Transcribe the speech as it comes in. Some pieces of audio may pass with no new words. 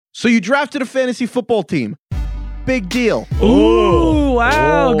So you drafted a fantasy football team. Big deal. Ooh,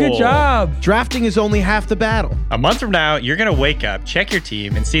 wow, good job. Drafting is only half the battle. A month from now, you're going to wake up, check your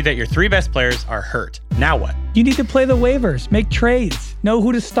team, and see that your 3 best players are hurt. Now what? You need to play the waivers, make trades, know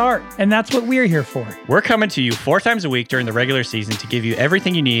who to start, and that's what we're here for. We're coming to you 4 times a week during the regular season to give you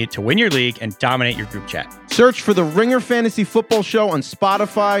everything you need to win your league and dominate your group chat. Search for the Ringer Fantasy Football Show on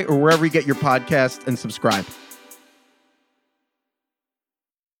Spotify or wherever you get your podcasts and subscribe.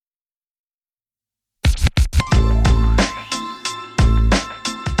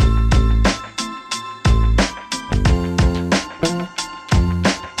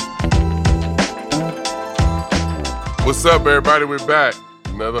 What's up, everybody? We're back.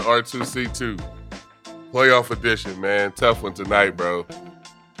 Another R2C2 playoff edition, man. Tough one tonight, bro.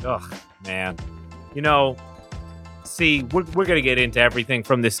 Ugh, man. You know, see, we're going to get into everything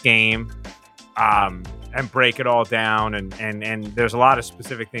from this game and break it all down, and there's a lot of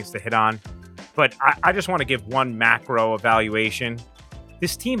specific things to hit on. But I just want to give one macro evaluation.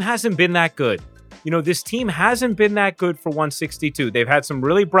 This team hasn't been that good. You know, this team hasn't been that good for 162. They've had some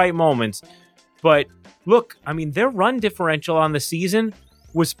really bright moments, but look, I mean, their run differential on the season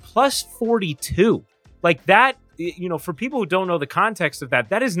was plus 42. Like that, you know, for people who don't know the context of that,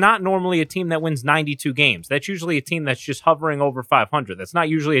 that is not normally a team that wins 92 games. That's usually a team that's just hovering over 500. That's not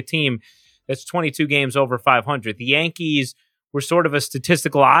usually a team that's 22 games over 500. The Yankees were sort of a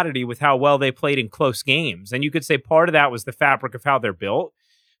statistical oddity with how well they played in close games. And you could say part of that was the fabric of how they're built,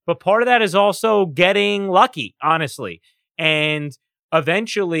 but part of that is also getting lucky, honestly. And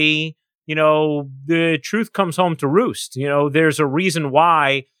eventually, you know, the truth comes home to roost. You know, there's a reason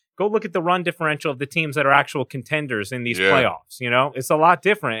why. Go look at the run differential of the teams that are actual contenders in these playoffs. You know, it's a lot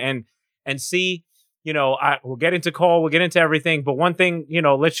different. And see, you know, we'll get into Cole, we'll get into everything. But one thing, you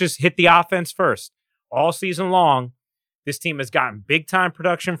know, let's just hit the offense first. All season long, this team has gotten big time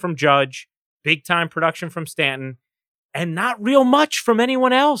production from Judge, big time production from Stanton, and not real much from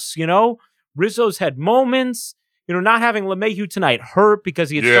anyone else. You know, Rizzo's had moments. You know, not having LeMahieu tonight hurt because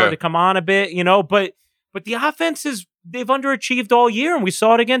he had started to come on a bit, you know, but the offense they've underachieved all year, and we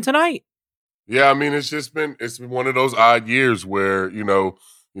saw it again tonight. Yeah, I mean, it's been one of those odd years where, you know,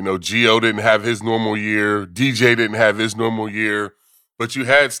 Gio didn't have his normal year, DJ didn't have his normal year, but you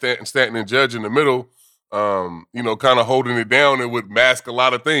had Stanton and Judge in the middle, you know, kind of holding it down. It would mask a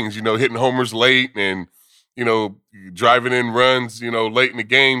lot of things, you know, hitting homers late and, you know, driving in runs, you know, late in the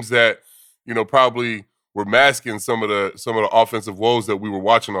games that, you know, probably were masking some of the offensive woes that we were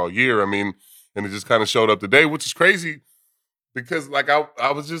watching all year. I mean, and it just kind of showed up today, which is crazy because, like,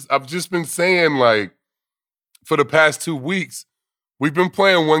 I've just been saying, like, for the past 2 weeks, we've been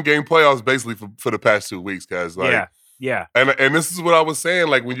playing one-game playoffs basically for the past 2 weeks, guys. Like, yeah. And this is what I was saying.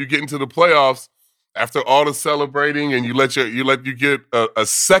 Like, when you get into the playoffs, after all the celebrating, and you get a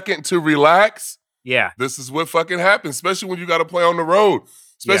second to relax. Yeah, this is what fucking happens, especially when you got to play on the road.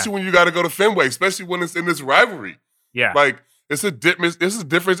 Especially when you got to go to Fenway, especially when it's in this rivalry. Yeah. Like, it's a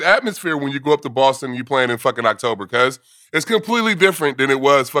different atmosphere when you go up to Boston and you're playing in fucking October, because it's completely different than it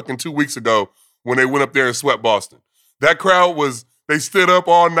was fucking 2 weeks ago when they went up there and swept Boston. That crowd they stood up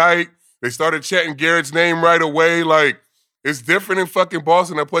all night. They started chanting Garrett's name right away. Like, it's different in fucking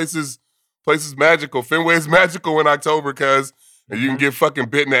Boston. That place is magical. Fenway is magical in October, cuz, and you can get fucking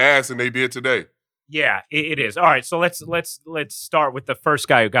bit in the ass, and they did today. Yeah, it is. All right, so let's start with the first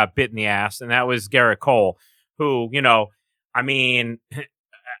guy who got bit in the ass, and that was Garrett Cole, who, you know, I mean,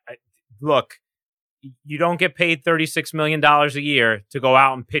 look, you don't get paid $36 million a year to go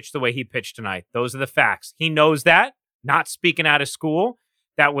out and pitch the way he pitched tonight. Those are the facts. He knows that, not speaking out of school.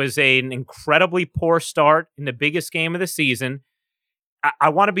 That was an incredibly poor start in the biggest game of the season. I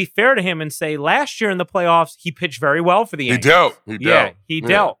want to be fair to him and say last year in the playoffs, he pitched very well for the Yankees. He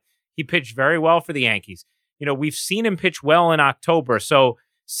dealt. He pitched very well for the Yankees. You know, we've seen him pitch well in October. So,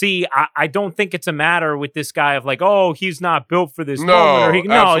 see, I don't think it's a matter with this guy of like, oh, he's not built for this moment.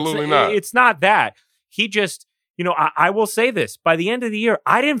 Absolutely not. It's not that. He just, you know, I will say this. By the end of the year,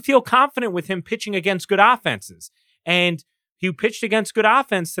 I didn't feel confident with him pitching against good offenses. And he pitched against good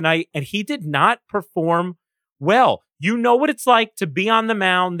offense tonight, and he did not perform well. You know what it's like to be on the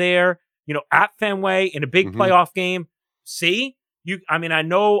mound there, you know, at Fenway in a big playoff game. See? I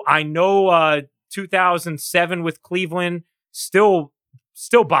know 2007 with Cleveland still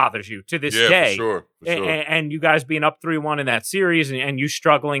bothers you to this day. For sure. And you guys being up 3-1 in that series and you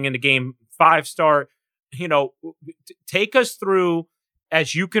struggling in the game 5 start, you know, take us through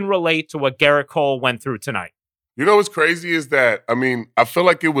as you can relate to what Garrett Cole went through tonight. You know what's crazy is that, I mean, I feel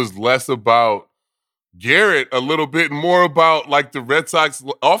like it was less about Garrett, a little bit more about like the Red Sox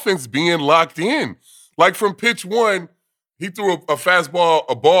offense being locked in. Like from pitch one, he threw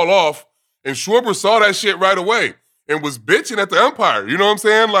a ball off, and Schwarber saw that shit right away and was bitching at the umpire. You know what I'm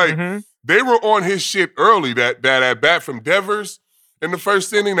saying? Like, they were on his shit early, that at bat from Devers in the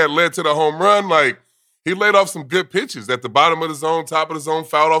first inning that led to the home run. Like, he laid off some good pitches at the bottom of the zone, top of the zone,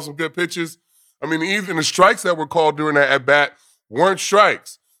 fouled off some good pitches. I mean, even the strikes that were called during that at bat weren't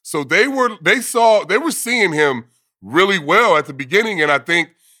strikes. So they were seeing him really well at the beginning, and I think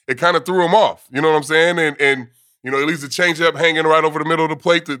it kind of threw him off. You know what I'm saying? And you know, he leaves the changeup hanging right over the middle of the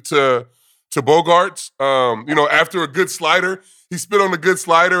plate to Bogarts. You know, after a good slider, he spit on the good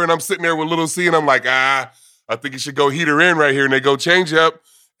slider, and I'm sitting there with little C, and I'm like, I think he should go heater in right here, and they go changeup,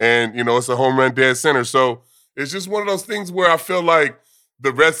 and you know, it's a home run dead center. So it's just one of those things where I feel like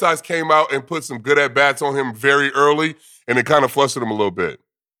the Red Sox came out and put some good at-bats on him very early, and it kind of flustered him a little bit.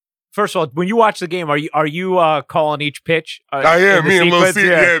 First of all, when you watch the game, are you calling each pitch? I am. Me and Lil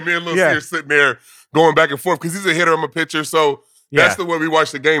C are sitting there going back and forth because he's a hitter, I'm a pitcher. So that's the way we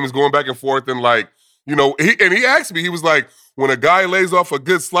watch the game, is going back and forth. And like, you know, he asked me, he was like, when a guy lays off a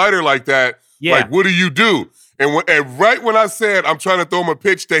good slider like that, like, what do you do? And right when I said I'm trying to throw him a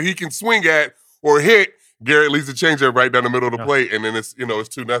pitch that he can swing at or hit, Garrett leaves the changeup right down the middle of the plate, and then it's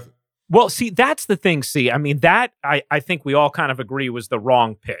 2-0. Well, see, that's the thing. See, I mean, that I think we all kind of agree was the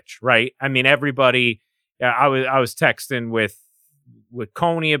wrong pitch, right? I mean, everybody. I was texting with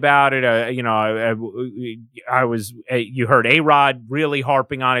Coney about it. You know, I was. You heard A-Rod really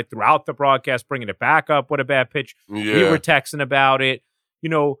harping on it throughout the broadcast, bringing it back up. What a bad pitch. Yeah. We were texting about it. You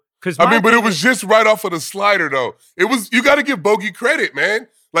know, because I mean, but it was just right off of the slider, though. It was. You got to give Bogey credit, man.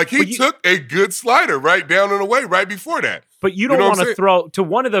 Like, he took a good slider right down and away right before that. But you don't want to throw to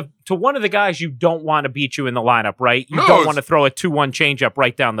one of the guys you don't want to beat you in the lineup, right? You don't want to throw a 2-1 changeup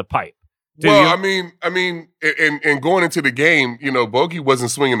right down the pipe. I mean, and going into the game, you know, Bogey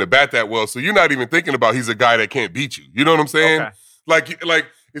wasn't swinging the bat that well, so you're not even thinking about he's a guy that can't beat you. You know what I'm saying? Okay. Like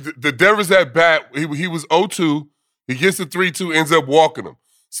the Devers at bat, he was 0-2. He gets the 3-2, ends up walking him.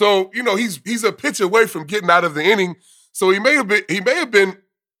 So, you know, he's a pitch away from getting out of the inning. So he may have been.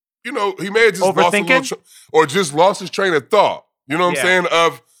 You know, he may have just lost a little or just lost his train of thought, you know what I'm saying,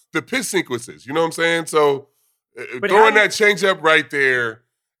 of the pitch sequences, you know what I'm saying? So throwing that changeup right there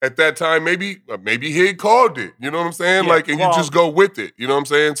at that time, maybe he had called it, you know what I'm saying? You just go with it, you know what I'm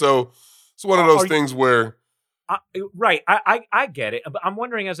saying? So it's one of those things where... right, I get it. But I'm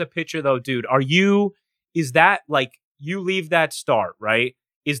wondering, as a pitcher, though, dude, is that, like, you leave that start, right?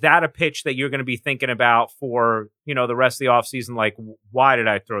 Is that a pitch that you're going to be thinking about for, you know, the rest of the offseason? Like, why did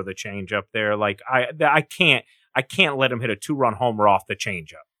I throw the changeup there? Like, I can't let him hit a 2-run homer off the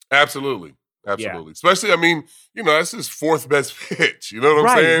changeup. Absolutely. Yeah. Especially, I mean, you know, that's his fourth best pitch. You know what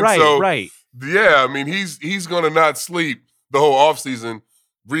I'm saying? Right. Yeah, I mean, he's going to not sleep the whole offseason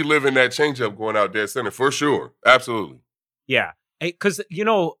reliving that changeup going out dead center for sure. Absolutely. Yeah, because, you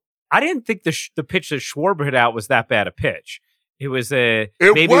know, I didn't think the pitch that Schwarber hit out was that bad a pitch. It was but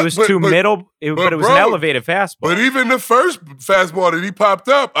it was an elevated fastball. But even the first fastball that he popped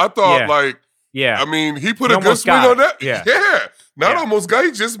up, I thought I mean, he put a good swing on that. Yeah. Almost got,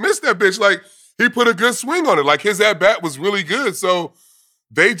 he just missed that bitch. Like, he put a good swing on it. Like, his at-bat was really good. So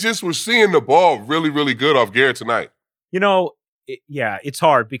they just were seeing the ball really, really good off Garrett tonight. You know, it's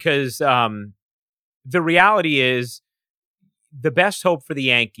hard because the reality is the best hope for the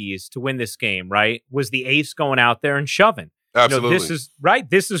Yankees to win this game, right, was the ace going out there and shoving. Absolutely. You know,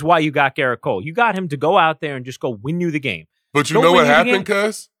 this is why you got Garrett Cole. You got him to go out there and just go win you the game. But you know what happened,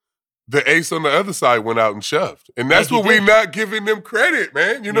 cuz? The ace on the other side went out and shoved. And that's what we're not giving them credit,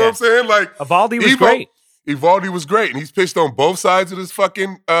 man. You know what I'm saying? Like, Evaldi was great. Evaldi was great. And he's pitched on both sides of this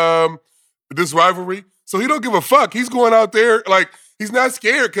fucking this rivalry. So he don't give a fuck. He's going out there, like, he's not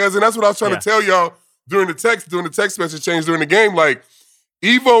scared, cuz. And that's what I was trying to tell y'all during the text message change during the game. Like,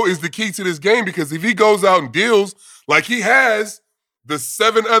 Evo is the key to this game, because if he goes out and deals like he has the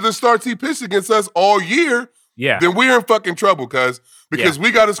 7 other starts he pitched against us all year, then we're in fucking trouble, because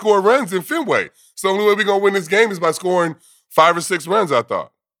we got to score runs in Fenway. So the only way we're going to win this game is by scoring 5 or 6 runs, I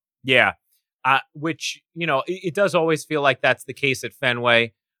thought. Yeah, which, you know, it does always feel like that's the case at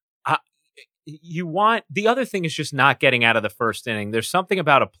Fenway. The other thing is just not getting out of the first inning. There's something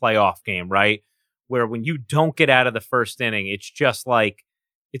about a playoff game, right, where when you don't get out of the first inning, it's just like,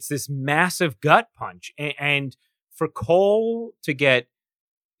 it's this massive gut punch. And for Cole to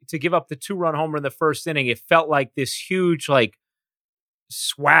give up the 2-run homer in the first inning, it felt like this huge, like,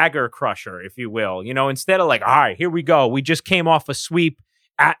 swagger crusher, if you will. You know, instead of like, all right, here we go. We just came off a sweep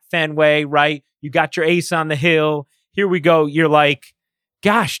at Fenway, right? You got your ace on the hill. Here we go. You're like,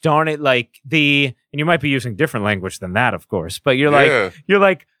 gosh darn it, like and you might be using different language than that, of course, but you're like,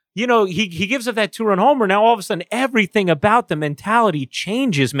 he gives up that 2-run homer. Now, all of a sudden, everything about the mentality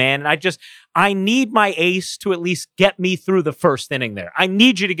changes, man. And I need my ace to at least get me through the first inning there. I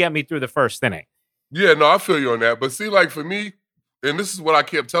need you to get me through the first inning. Yeah, no, I feel you on that. But see, like for me, and this is what I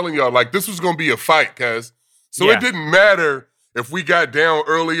kept telling y'all, like this was going to be a fight, cuz. So it didn't matter if we got down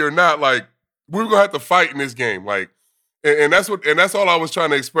early or not. Like we were going to have to fight in this game. Like, and that's all I was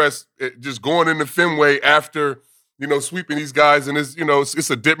trying to express, just going into Fenway after, sweeping these guys, and it's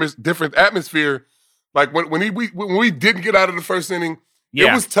a different atmosphere. Like when we didn't get out of the first inning,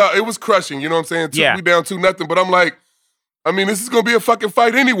 it was tough. It was crushing. You know what I'm saying? Took me down 2-0. But I'm like, I mean, this is gonna be a fucking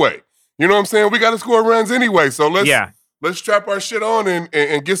fight anyway. You know what I'm saying? We got to score runs anyway. So let's strap our shit on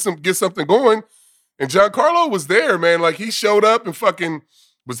and get something going. And Giancarlo was there, man. Like he showed up and fucking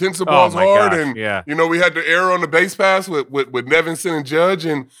was hitting some balls hard. Gosh, and we had the error on the base pass with Nevinson and Judge,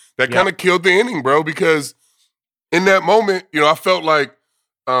 and that kind of killed the inning, bro, because in that moment, I felt like,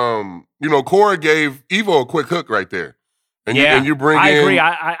 Cora gave Evo a quick hook right there. And you bring in... agree.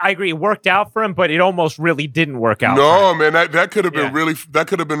 I agree. It worked out for him, but it almost really didn't work out No, man, that could have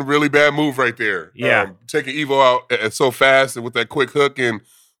been a really bad move right there. Yeah. Taking Evo out so fast and with that quick hook,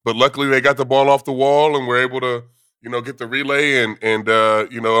 but luckily they got the ball off the wall and were able to, get the relay, and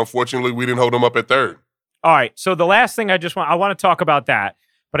unfortunately we didn't hold them up at third. All right, so the last thing I want to talk about that.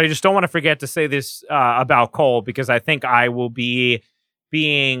 But I just don't want to forget to say this about Cole, because I think I will be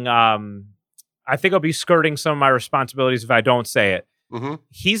I think I'll be skirting some of my responsibilities if I don't say it. Mm-hmm.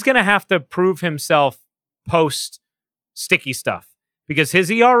 He's going to have to prove himself post sticky stuff, because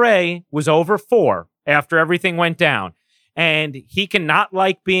his ERA was over 4 after everything went down. And he cannot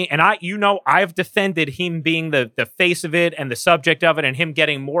like being, and I've defended him being the face of it and the subject of it, and him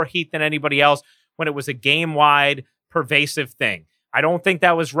getting more heat than anybody else when it was a game-wide pervasive thing. I don't think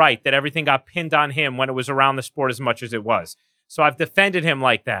that was right, that everything got pinned on him when it was around the sport as much as it was. So I've defended him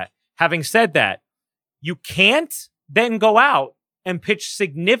like that. Having said that, you can't then go out and pitch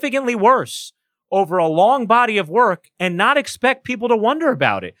significantly worse over a long body of work and not expect people to wonder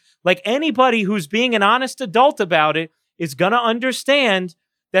about it. Like, anybody who's being an honest adult about it is going to understand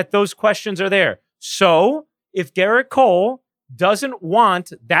that those questions are there. So if Garrett Cole doesn't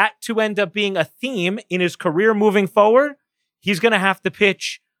want that to end up being a theme in his career moving forward, he's going to have to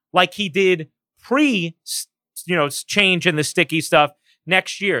pitch like he did change in the sticky stuff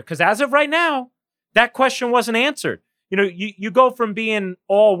next year. Because as of right now, that question wasn't answered. You go from being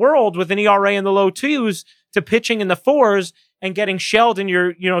all world with an ERA in the low 2s to pitching in the 4s and getting shelled in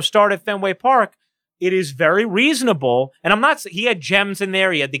your, start at Fenway Park. It is very reasonable. And he had gems in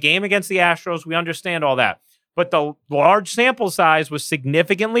there. He had the game against the Astros. We understand all that. But the large sample size was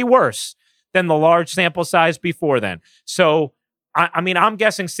significantly worse than the large sample size before then. So, I'm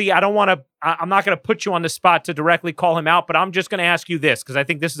guessing, I'm not going to put you on the spot to directly call him out, but I'm just going to ask you this, because I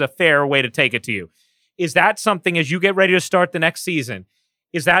think this is a fair way to take it to you. Is that something, as you get ready to start the next season,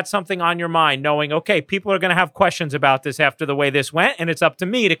 is that something on your mind, knowing, okay, people are going to have questions about this after the way this went, and it's up to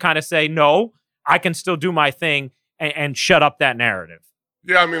me to kind of say, no, I can still do my thing and shut up that narrative?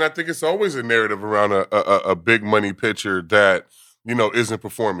 Yeah, I think it's always a narrative around a big money pitcher that, isn't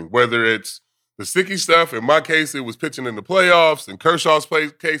performing, whether it's the sticky stuff. In my case, it was pitching in the playoffs. In Kershaw's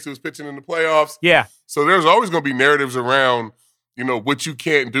case, it was pitching in the playoffs. Yeah. So there's always going to be narratives around, what you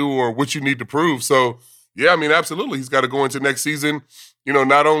can't do or what you need to prove. So, yeah, absolutely. He's got to go into next season,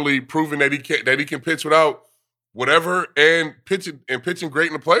 not only proving that he can pitch without whatever and pitching great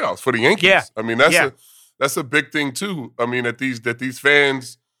in the playoffs for the Yankees. Yeah. That's a big thing too. That these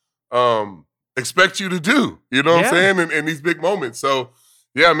fans expect you to do. You know what I'm saying? In these big moments. So,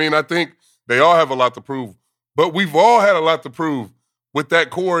 yeah, I think they all have a lot to prove, but we've all had a lot to prove with that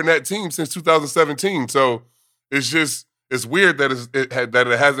core and that team since 2017. So it's weird that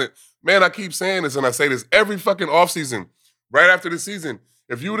it hasn't. Man, I keep saying this and I say this every fucking offseason, right after the season.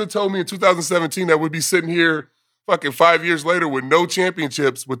 If you would have told me in 2017 that we'd be sitting here fucking 5 years later with no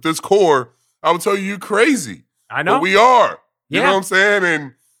championships with this core, I would tell you you're crazy. I know. But we are. You know what I'm saying?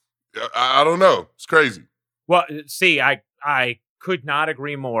 And I don't know. It's crazy. Well, see, I could not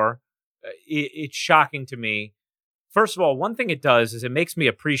agree more. It's shocking to me. First of all, one thing it does is it makes me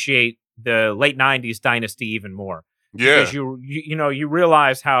appreciate the late 90s dynasty even more. Yeah. Because you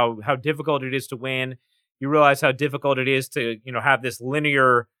realize how difficult it is to win. You realize how difficult it is to, have this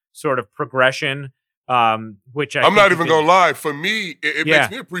linear sort of progression, which I'm not even going to lie. For me, it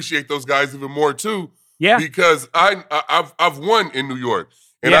makes me appreciate those guys even more too. Yeah. Because I've won in New York.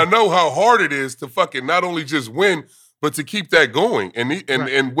 And I know how hard it is to fucking not only just win, but to keep that going.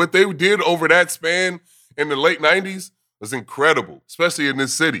 And what they did over that span in the late 90s was incredible, especially in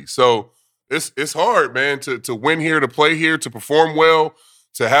this city. So it's hard, man, to win here, to play here, to perform well,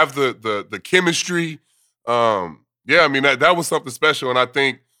 to have the chemistry. Yeah, I mean that was something special, and I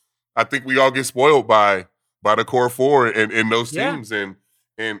think we all get spoiled by the core four in those teams and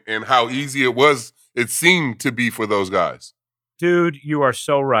how easy it seemed to be for those guys. Dude, you are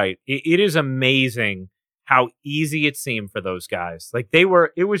so right. It is amazing how easy it seemed for those guys. Like it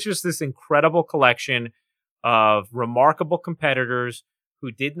was just this incredible collection of remarkable competitors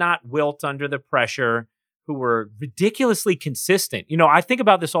who did not wilt under the pressure, who were ridiculously consistent. I think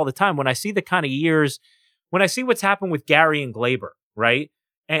about this all the time when I see the kind of years, when I see what's happened with Gary and Glaber, right?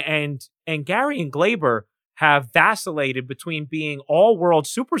 And Gary and Glaber have vacillated between being all-world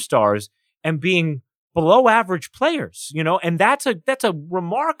superstars and being below average players, and that's a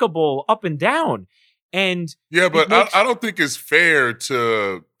remarkable up and down. And yeah, but I don't think it's fair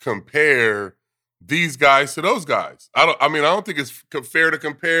to compare these guys to those guys. I don't think it's fair to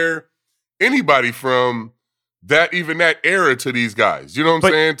compare anybody from that era to these guys. You know what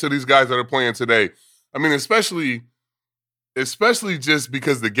I'm saying? To these guys that are playing today. I mean, especially just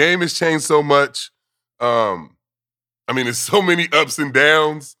because the game has changed so much. There's so many ups and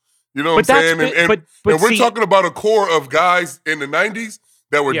downs. You know what I'm saying? And we're talking about a core of guys in the 90s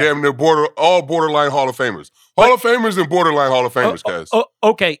that were damn near borderline Hall of Famers. Hall of Famers and borderline Hall of Famers, guys.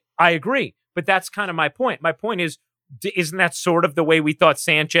 Okay, I agree. But that's kind of my point. My point is, isn't that sort of the way we thought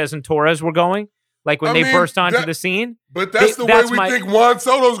Sanchez and Torres were going? Like when they burst onto the scene? But that's the way we think Juan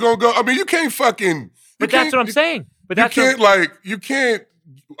Soto's going to go. I mean, you can't fucking... But that's what I'm saying. But you can't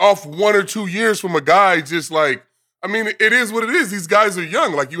off 1 or 2 years from a guy just like... I mean, it is what it is. These guys are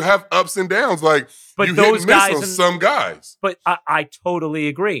young. Like, you have ups and downs. Like, but you those hit and miss guys on some guys. But I totally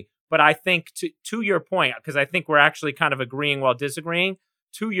agree. But I think to your point, because I think we're actually kind of agreeing while disagreeing,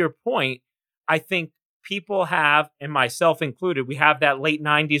 to your point, I think people have, and myself included, we have that late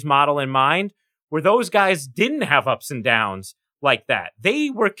 90s model in mind where those guys didn't have ups and downs like that.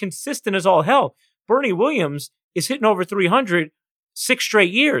 They were consistent as all hell. Bernie Williams is hitting over 300 6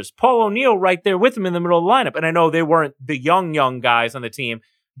 straight years. Paul O'Neill right there with him in the middle of the lineup. And I know they weren't the young guys on the team.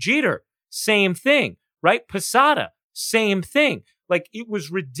 Jeter, same thing, right? Posada, same thing. Like, it was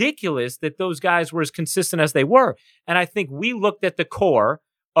ridiculous that those guys were as consistent as they were. And I think we looked at the core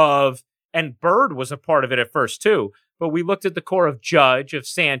of, and Bird was a part of it at first too, but we looked at the core of Judge, of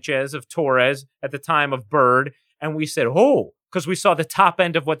Sanchez, of Torres at the time of Bird, and we said, because we saw the top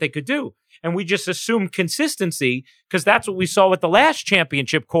end of what they could do. And we just assumed consistency because that's what we saw with the last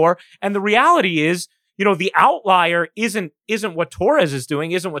championship core. And the reality is, the outlier isn't what Torres is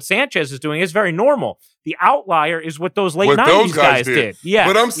doing, isn't what Sanchez is doing. It's very normal. The outlier is what those late 90s guys did. Yeah.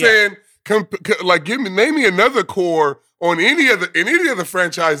 But I'm saying, name me another core on any other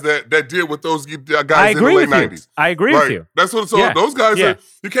franchise that did what those guys did in the late 90s. I agree with you. That's what. So those guys are.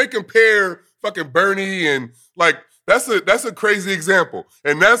 You can't compare fucking Bernie and like. That's a crazy example.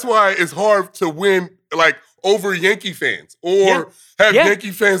 And that's why it's hard to win over Yankee fans or have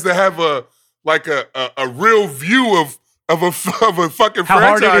Yankee fans that have a real view of a fucking how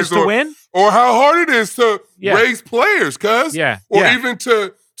franchise hard it is to win or how hard it is to raise players, even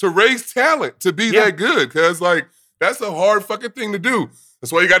to raise talent to be that good, cuz that's a hard fucking thing to do.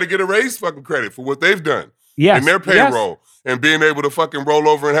 That's why you got to get a raise fucking credit for what they've done in their payroll and being able to fucking roll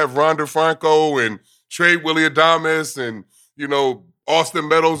over and have Ronder Franco and trade Willie Adames and, Austin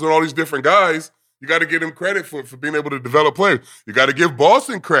Meadows and all these different guys. You got to give them credit for being able to develop players. You got to give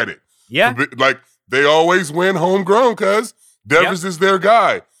Boston credit. Yeah. They always win homegrown because Devers is their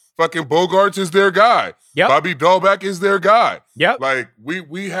guy. Fucking Bogarts is their guy. Yep. Bobby Dahlbeck is their guy. Yep.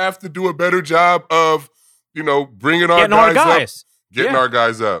 We have to do a better job of, bringing our guys up. Getting our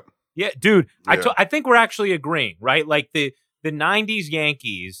guys up. Yeah, dude. Yeah. I think we're actually agreeing, right? Like the 90s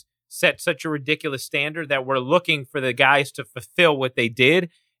Yankees set such a ridiculous standard that we're looking for the guys to fulfill what they did,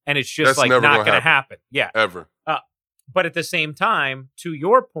 and it's just not going to happen. Yeah. Ever. But at the same time, to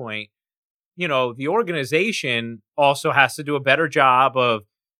your point, the organization also has to do a better job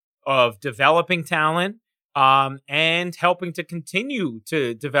of developing talent and helping to continue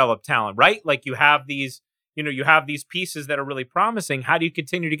to develop talent, right? Like you have these pieces that are really promising. How do you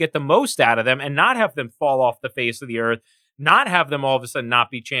continue to get the most out of them and not have them fall off the face of the earth? Not have them all of a sudden not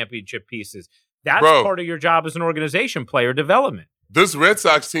be championship pieces. That's part of your job as an organization, player development. This Red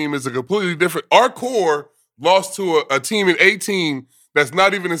Sox team is a completely different. Our core lost to a team in 18 that's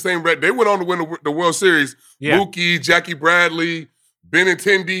not even the same. They went on to win the World Series. Yeah. Mookie, Jackie Bradley,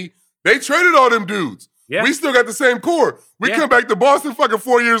 Benintendi. They traded all them dudes. Yeah. We still got the same core. We come back to Boston fucking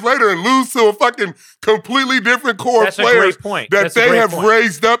 4 years later and lose to a fucking completely different core of players that they have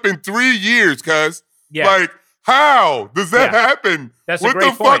raised up in 3 years, cuz. Yeah. How does that happen? That's what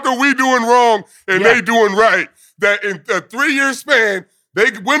the fuck are we doing wrong and they doing right? That in a 3-year span, They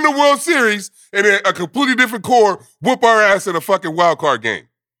win the World Series, and then a completely different core whoop our ass in a fucking wild card game.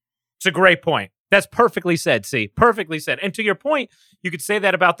 It's a great point. That's perfectly said, see. Perfectly said. And to your point, you could say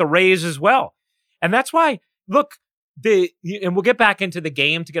that about the Rays as well. And that's why, look, and we'll get back into the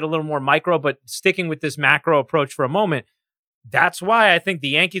game to get a little more micro, but sticking with this macro approach for a moment, that's why I think the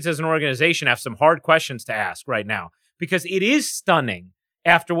Yankees as an organization have some hard questions to ask right now, because it is stunning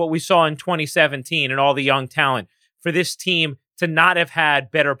after what we saw in 2017 and all the young talent for this team to not have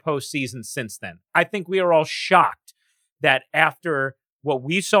had better postseasons since then. I think we are all shocked that after what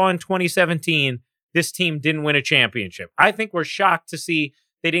we saw in 2017, this team didn't win a championship. I think we're shocked to see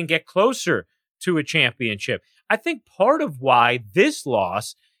they didn't get closer to a championship. I think part of why this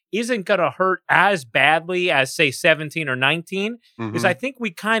loss isn't going to hurt as badly as, say, 17 or 19 is I think we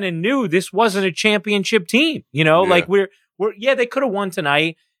kind of knew this wasn't a championship team. You know, like we're they could have won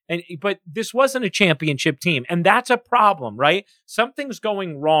tonight, but this wasn't a championship team. And that's a problem, right? Something's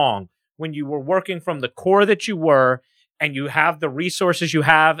going wrong when you were working from the core that you were, and you have the resources you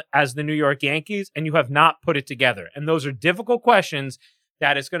have as the New York Yankees, and you have not put it together. And those are difficult questions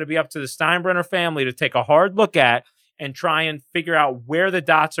that it's going to be up to the Steinbrenner family to take a hard look at and try and figure out where the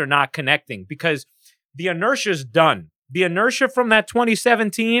dots are not connecting, because the inertia is done. The inertia from that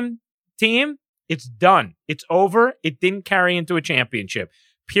 2017 team, it's done. It's over. It didn't carry into a championship.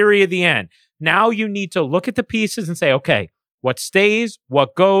 Period. The end. Now you need to look at the pieces and say, okay, what stays,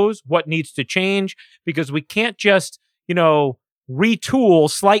 what goes, what needs to change, because we can't just, retool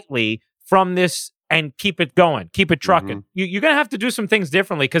slightly from this and keep it going, keep it trucking. You're going to have to do some things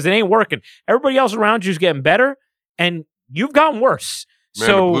differently because it ain't working. Everybody else around you is getting better, and you've gotten worse. Man,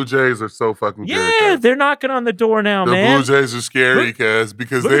 so the Blue Jays are so fucking good. Yeah, they're knocking on the door now, the man. Blue Jays are scary because Look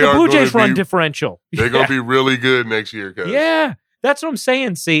they at are the Blue Jays run be, differential. They're going to be really good next year. Cause. Yeah, that's what I'm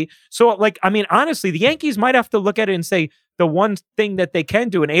saying, see? So, honestly, the Yankees might have to look at it and say the one thing that they can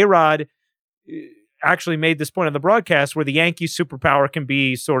do, and A-Rod actually made this point on the broadcast, where the Yankees superpower can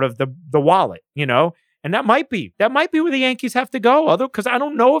be sort of the wallet, and that might be where the Yankees have to go. Because I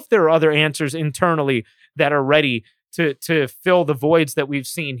don't know if there are other answers internally that are ready to fill the voids that we've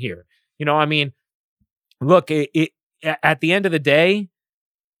seen here. Look, at the end of the day,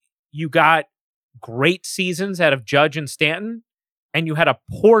 you got great seasons out of Judge and Stanton, and you had a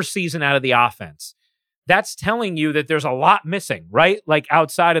poor season out of the offense. That's telling you that there's a lot missing, right? Like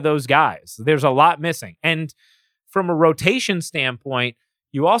outside of those guys, there's a lot missing. And from a rotation standpoint,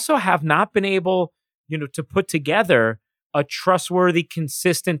 you also have not been able, to put together a trustworthy,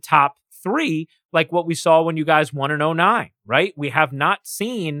 consistent top three, like what we saw when you guys won in 2009, right? We have not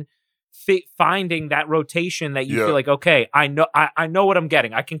seen finding that rotation that you feel like, okay, I know what I'm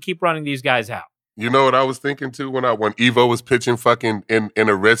getting. I can keep running these guys out. You know what I was thinking too when Evo was pitching fucking in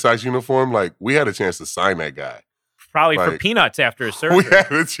a Red Sox uniform? Like, we had a chance to sign that guy. Probably for peanuts after his surgery. We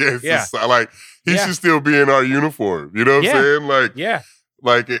had a chance to sign. Like, he should still be in our uniform. You know what I'm saying?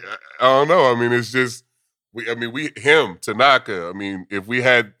 Like, I don't know. I mean, it's just, him, Tanaka. I mean, if we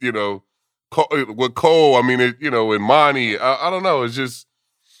had, with Cole, and Monty, I don't know. It's just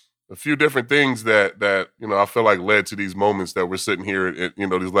a few different things that I feel like led to these moments that we're sitting here at,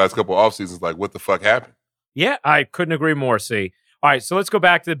 these last couple of off seasons. Like, what the fuck happened? Yeah, I couldn't agree more, see. All right, so let's go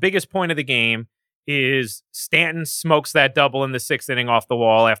back to the biggest point of the game is Stanton smokes that double in the 6th inning off the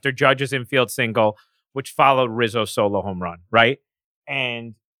wall after Judge's infield single, which followed Rizzo's solo home run, right?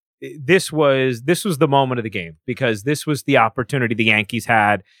 And this was the moment of the game because this was the opportunity the Yankees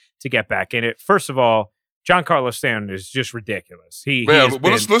had to get back in it. First of all, Giancarlo Stanton is just ridiculous.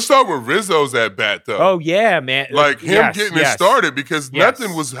 Let's start with Rizzo's at bat, though. Oh, yeah, man. Like, him getting it started because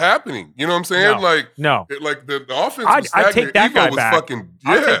nothing was happening. You know what I'm saying? No. Like, the offense was stagnant. I take that Evo guy was back. fucking,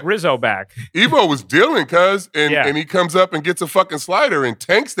 I'll take Rizzo back. Evo was dealing, and he comes up and gets a fucking slider and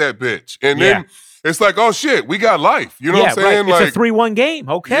tanks that bitch. And then it's like, oh, shit, we got life. You know what I'm saying? Right. Like, it's a 3-1 game.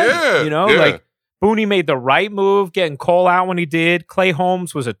 Okay. Like, Booney made the right move, getting Cole out when he did. Clay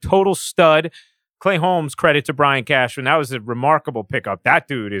Holmes was a total stud. Clay Holmes, credit to Brian Cashman. That was a remarkable pickup. That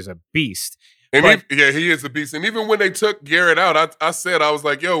dude is a beast. And he is a beast. And even when they took Garrett out, I was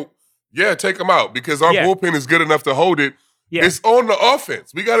like, yo, take him out because our bullpen is good enough to hold it. Yeah. It's on the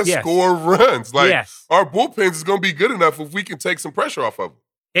offense. We got to score runs. Like, our bullpens is going to be good enough if we can take some pressure off of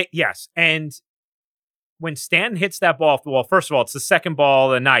them. Yes. And when Stanton hits that ball off the wall, first of all, it's the second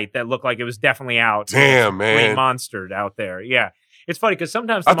ball of the night that looked like it was definitely out. Damn, man. Monstered out there. Yeah. It's funny because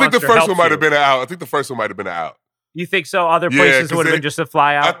sometimes I think the first one might have been an out. You think so? Other places would have been just a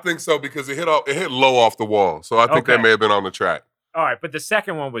fly out? I think so because it hit low off the wall. So I think that may have been on the track. All right, but the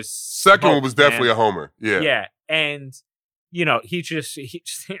second one was definitely a homer. Yeah. Yeah. And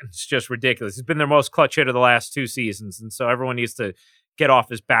Stanton's just ridiculous. He's been their most clutch hitter the last 2 seasons. And so everyone needs to get off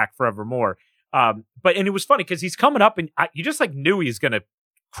his back forevermore. And it was funny because he's coming up and you just like knew he was going to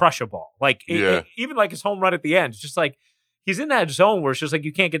crush a ball. Like even like his home run at the end, it's just like he's in that zone where it's just like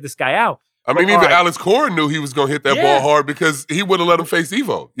you can't get this guy out. I mean, even Alex Cora knew he was going to hit that ball hard because he would have let him face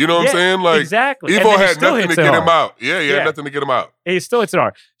Evo. You know what I'm saying? Like, exactly. Evo had nothing to get him out. Yeah, he had nothing to get him out. He still hits it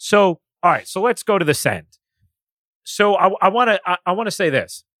hard. So, all right. So let's go to the send. So I want to say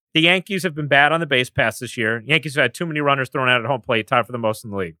this. The Yankees have been bad on the base pass this year. Yankees have had too many runners thrown out at home plate, tied for the most in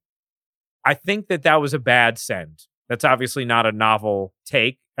the league. I think that was a bad send. That's obviously not a novel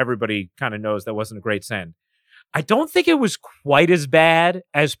take. Everybody kind of knows that wasn't a great send. I don't think it was quite as bad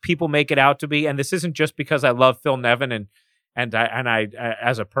as people make it out to be, and this isn't just because I love Phil Nevin and I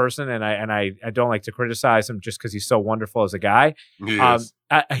as a person, and I don't like to criticize him just because he's so wonderful as a guy.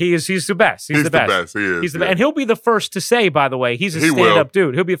 He is. He's the best. He's the best. He is. He's the best. And he'll be the first to say, by the way, he's a stand-up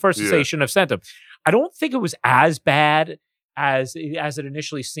dude. He'll be the first to say he shouldn't have sent him. I don't think it was as bad as it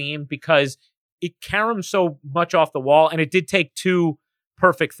initially seemed because it carried him so much off the wall, and it did take 2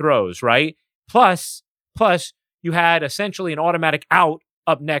 perfect throws, right? Plus, you had essentially an automatic out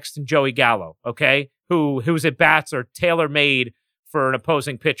up next in Joey Gallo, okay? Whose at bats are tailor-made for an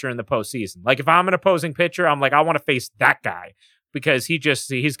opposing pitcher in the postseason. Like if I'm an opposing pitcher, I'm like, I want to face that guy because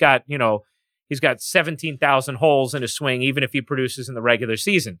he's got 17,000 holes in his swing, even if he produces in the regular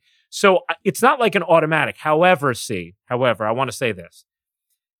season. So it's not like an automatic. However, I want to say this.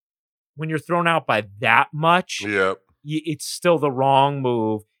 When you're thrown out by that much, it's still the wrong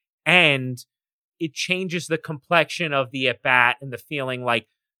move. And it changes the complexion of the at-bat and the feeling like,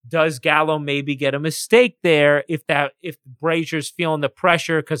 does Gallo maybe get a mistake there if Brazier's feeling the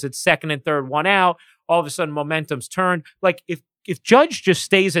pressure because it's second and third, one out, all of a sudden momentum's turned. Like if Judge just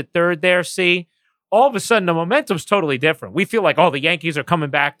stays at third there, all of a sudden the momentum's totally different. We feel like, the Yankees are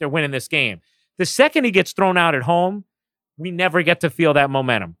coming back, they're winning this game. The second he gets thrown out at home, we never get to feel that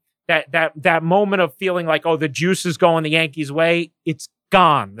momentum. That moment of feeling like, the juice is going the Yankees' way, it's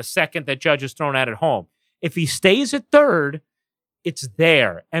gone the second that Judge is thrown out at home. If he stays at third, it's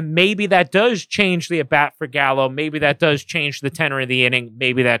there. And maybe that does change the at-bat for Gallo. Maybe that does change the tenor of the inning.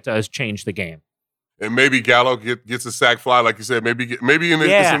 Maybe that does change the game. And maybe Gallo gets a sac fly, like you said. Maybe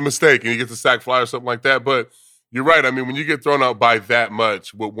it's a mistake and he gets a sac fly or something like that. But you're right. I mean, when you get thrown out by that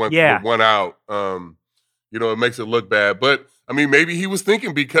much with one out, it makes it look bad. But, I mean, maybe he was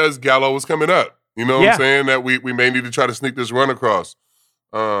thinking because Gallo was coming up. You know what I'm saying? That we may need to try to sneak this run across.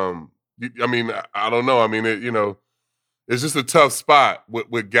 I mean, I don't know. I mean, it's just a tough spot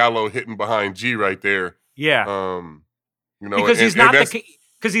with Gallo hitting behind G right there. Yeah. Because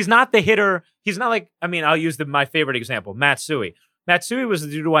he's not the hitter. He's not like, I mean, I'll use my favorite example, Matsui. Matsui was the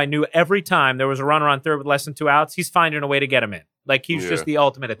dude who I knew every time there was a runner on third with less than 2 outs, he's finding a way to get him in. Like, he's just the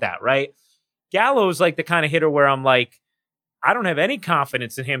ultimate at that, right? Gallo's like the kind of hitter where I'm like, I don't have any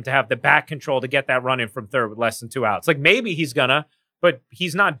confidence in him to have the back control to get that run in from third with less than 2 outs. Like, maybe he's gonna, but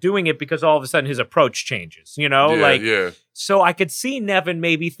he's not doing it because all of a sudden his approach changes, So I could see Nevin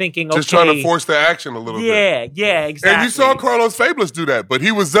maybe thinking, just trying to force the action a little bit. Yeah, exactly. And you saw Carlos Fabulous do that, but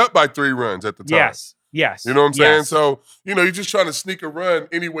he was up by 3 runs at the time. Yes. You know what I'm saying? So, you're just trying to sneak a run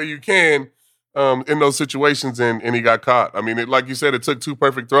any way you can in those situations, and he got caught. I mean, like you said, it took 2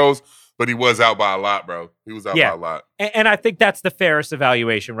 perfect throws, but he was out by a lot, bro. He was out by a lot. And I think that's the fairest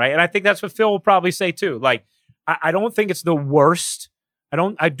evaluation, right? And I think that's what Phil will probably say too. Like, I don't think it's the worst.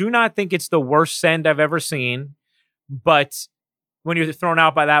 I do not think it's the worst send I've ever seen. But when you're thrown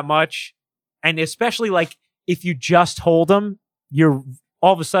out by that much, and especially like if you just hold them, you're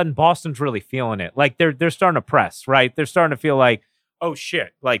all of a sudden Boston's really feeling it. Like they're starting to press, right? They're starting to feel like, oh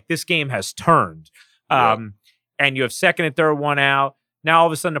shit, like this game has turned. And you have second and third, 1 out. Now all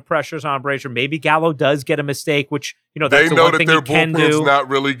of a sudden the pressure's on Brazier. Maybe Gallo does get a mistake, which that's they the know one that thing their he can bullpen's do. Not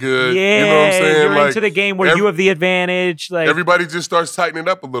really good. Yeah, you know what I'm saying? You're into the game where you have the advantage. Like everybody just starts tightening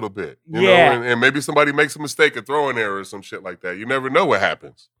up a little bit. You know, and maybe somebody makes a mistake, a throwing error or some shit like that. You never know what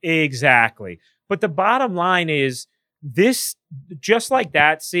happens. Exactly. But the bottom line is this, just like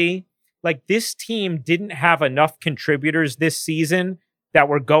that. Like this team didn't have enough contributors this season that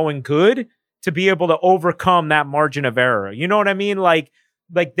were going good to be able to overcome that margin of error. You know what I mean? Like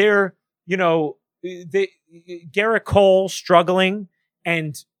they're, Garrett Cole struggling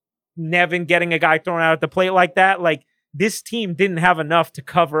and Nevin getting a guy thrown out at the plate like that. Like this team didn't have enough to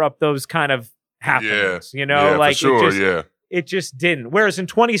cover up those kind of happenings, like for sure, it just didn't. Whereas in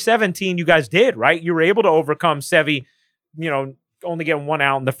 2017, you guys did, right? You were able to overcome Sevy, only getting 1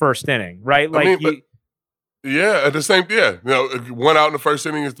 out in the first inning, right? Like, at the same, 1 out in the first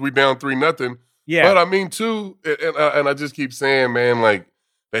inning is we down 3-0. Yeah. But I mean, too, and I just keep saying, man, like,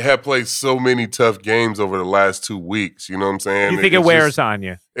 they have played so many tough games over the last 2 weeks. You know what I'm saying? You think it wears on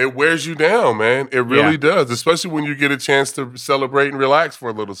you? It wears you down, man. It really does, especially when you get a chance to celebrate and relax for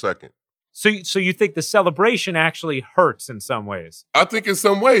a little second. So you think the celebration actually hurts in some ways? I think in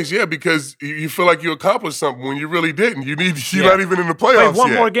some ways, yeah, because you feel like you accomplished something when you really didn't. You're not even in the playoffs Play one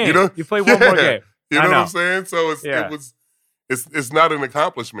yet. more game. You know? You play one more game. You know what I'm saying? So it's not an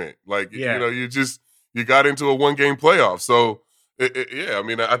accomplishment. Like Yeah. you know, you got into a 1-game playoff. So yeah, I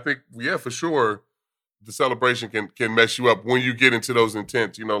mean, I think for sure, the celebration can mess you up when you get into those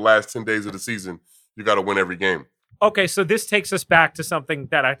intense. You know, last 10 days of the season, you got to win every game. Okay, so this takes us back to something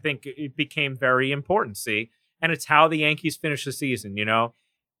that I think it became very important, and it's how the Yankees finished the season, you know?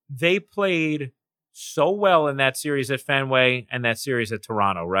 They played so well in that series at Fenway and that series at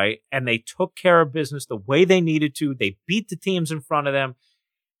Toronto, right? And they took care of business the way they needed to. They beat the teams in front of them,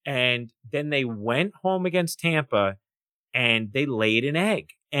 and then they went home against Tampa, and they laid an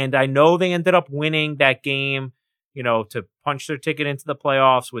egg. And I know they ended up winning that game, you know, to punch their ticket into the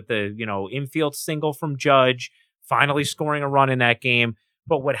playoffs with the, you know, infield single from Judge, finally scoring a run in that game.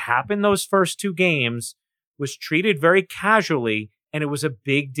 But what happened those first 2 games was treated very casually, and it was a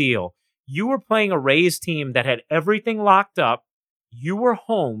big deal. You were playing a Rays team that had everything locked up. You were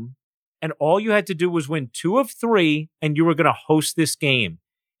home, and all you had to do was win 2 of 3, and you were going to host this game.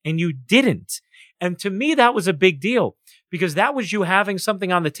 And you didn't. And to me, that was a big deal, because that was you having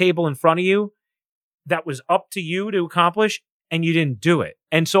something on the table in front of you that was up to you to accomplish, and you didn't do it.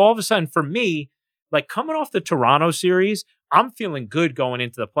 And so all of a sudden, for me, like coming off the Toronto series, I'm feeling good going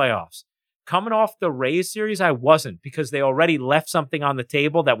into the playoffs. Coming off the Rays series, I wasn't, because they already left something on the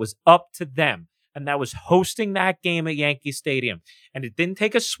table that was up to them, and that was hosting that game at Yankee Stadium. And it didn't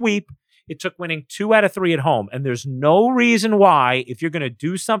take a sweep. It took winning 2 out of 3 at home. And there's no reason why, if you're going to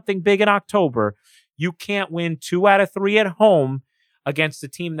do something big in October, you can't win 2 out of 3 at home against a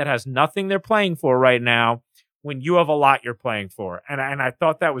team that has nothing they're playing for right now, when you have a lot you're playing for. And I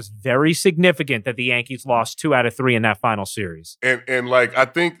thought that was very significant that the Yankees lost 2 out of 3 in that final series. And like, I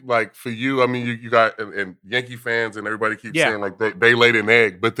think, like, for you, I mean, you got, and Yankee fans and everybody keeps saying, like, they laid an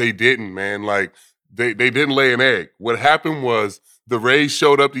egg, but they didn't, man. Like, they didn't lay an egg. What happened was the Rays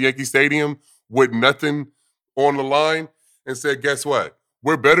showed up to Yankee Stadium with nothing on the line and said, guess what?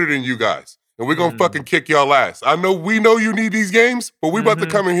 We're better than you guys. And we're going to fucking kick y'all ass. We know you need these games, but we about to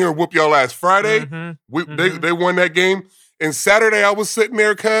come in here and whoop y'all ass. Friday, they won that game. And Saturday, I was sitting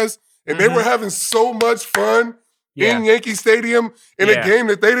there, cuz, and they were having so much fun in Yankee Stadium in a game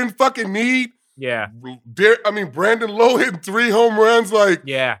that they didn't fucking need. Yeah. Brandon Lowe hitting 3 home runs. Like,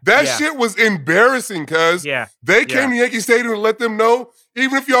 that shit was embarrassing, cuz. They came to Yankee Stadium and let them know,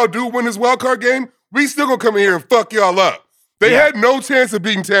 even if y'all do win this wild card game, we still gonna come in here and fuck y'all up. They had no chance of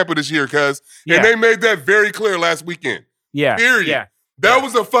beating Tampa this year, cuz. And they made that very clear last weekend. Period. That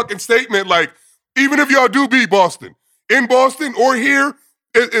was a fucking statement. Like, even if y'all do beat Boston, in Boston or here,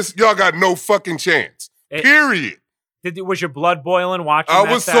 it's y'all got no fucking chance. Period. Was your blood boiling watching I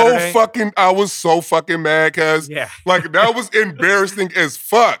that was Saturday? I was so fucking mad, cuz. Like, that was embarrassing as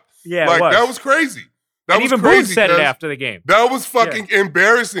fuck. That was crazy. That and was even crazy, Booth said it cuz. after the game. That was fucking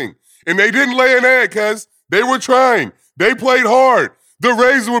embarrassing. And they didn't lay an egg, cuz. They were trying. They played hard. The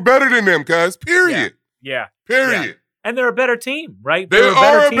Rays were better than them, cuz. Period. Period. And they're a better team, right? They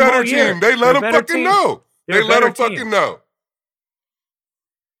are a better all year. team. They let them fucking know. They let them fucking know.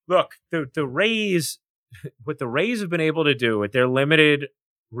 Look, the Rays, what the Rays have been able to do with their limited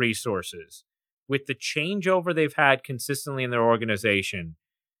resources, with the changeover they've had consistently in their organization,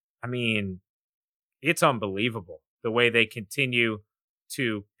 I mean, it's unbelievable the way they continue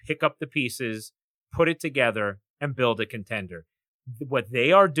to pick up the pieces, put it together, and build a contender. What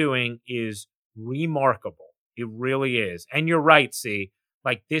they are doing is remarkable. It really is. And you're right, see,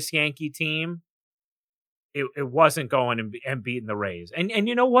 like this Yankee team, it wasn't going and beating the Rays. And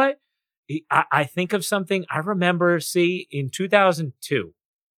you know what? I think of something. I remember, see, in 2002,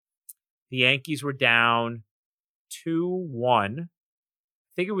 the Yankees were down 2-1. I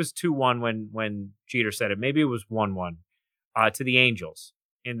think it was 2-1 when Jeter said it. Maybe it was 1-1 to the Angels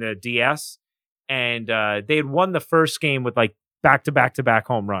in the DS. And they had won the first game with like back-to-back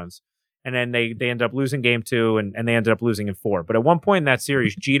home runs. And then they ended up losing game 2 and they ended up losing in 4. But at one point in that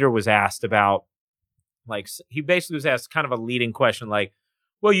series, Jeter was asked about, like, he basically was asked kind of a leading question, like,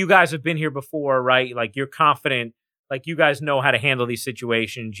 well, you guys have been here before, right? Like, you're confident, like, you guys know how to handle these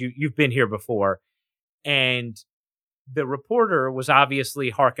situations. You've been here before. And the reporter was obviously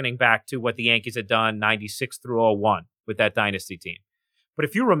hearkening back to what the Yankees had done 96 through 01 with that dynasty team. But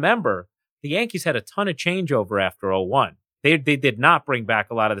if you remember, the Yankees had a ton of changeover after 01. They did not bring back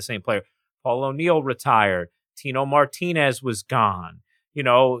a lot of the same players. Paul O'Neill retired. Tino Martinez was gone.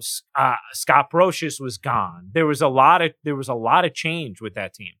 Scott Brocious was gone. There was a lot of change with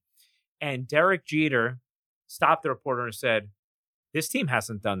that team. And Derek Jeter stopped the reporter and said, "This team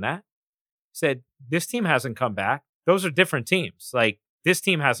hasn't done that." He said, "This team hasn't come back. Those are different teams. Like, this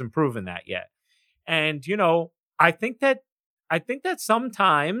team hasn't proven that yet." And, I think that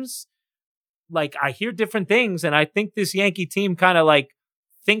sometimes, like, I hear different things, and I think this Yankee team kind of like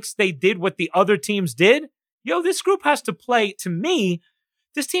thinks they did what the other teams did. This group has to play, to me,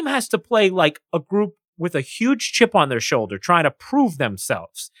 this team has to play like a group with a huge chip on their shoulder trying to prove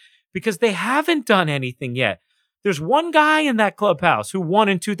themselves because they haven't done anything yet. There's one guy in that clubhouse who won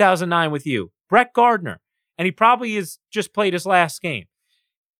in 2009 with you, Brett Gardner, and he probably has just played his last game.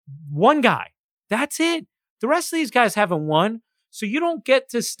 One guy. That's it. The rest of these guys haven't won, so you don't get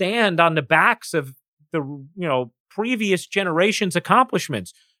to stand on the backs of the previous generation's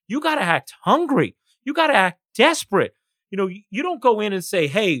accomplishments. You got to act hungry. You got to act desperate. You don't go in and say,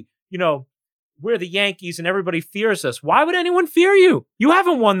 "Hey, we're the Yankees and everybody fears us." Why would anyone fear you? You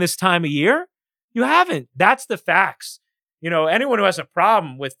haven't won this time of year. You haven't. That's the facts. Anyone who has a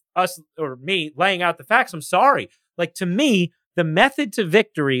problem with us or me laying out the facts, I'm sorry. Like, to me, the method to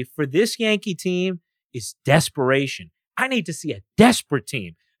victory for this Yankee team is desperation. I need to see a desperate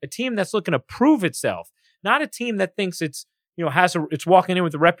team, a team that's looking to prove itself, not a team that thinks it's walking in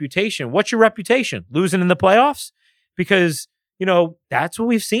with a reputation. What's your reputation? Losing in the playoffs? Because, that's what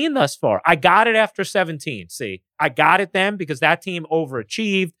we've seen thus far. I got it after 17. See, I got it then because that team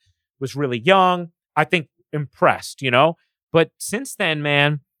overachieved, was really young. I think impressed, But since then,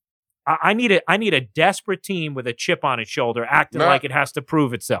 man, I need a desperate team with a chip on its shoulder, acting like it has to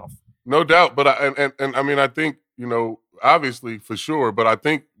prove itself. No doubt. But I think, obviously for sure, but I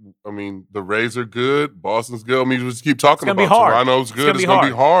think, the Rays are good. Boston's good. We just keep talking about Toronto's good. It's going to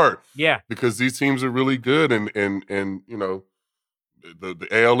be hard. Yeah. Because these teams are really good and the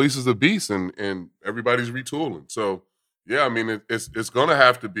AL East is a beast and everybody's retooling. So, yeah, it's going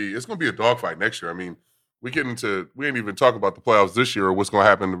to be a dogfight next year. We ain't even talking about the playoffs this year or what's going to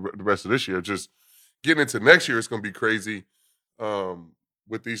happen the rest of this year. Just getting into next year, it's going to be crazy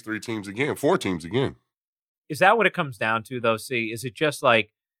with these 4 teams again. Is that what it comes down to, though? See, is it just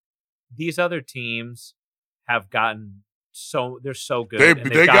like these other teams have gotten they're so good?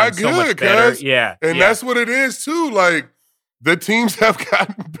 They got good, guys. Yeah. And that's what it is, too. Like, the teams have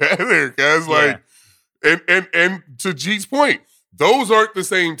gotten better, guys. Like, and to G's point, those aren't the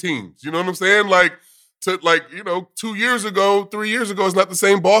same teams. You know what I'm saying? 2 years ago, 3 years ago, it's not the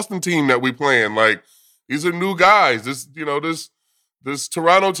same Boston team that we playing. Like, these are new guys. This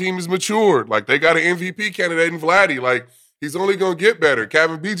Toronto team is matured. Like, they got an MVP candidate in Vladdy. Like, he's only going to get better.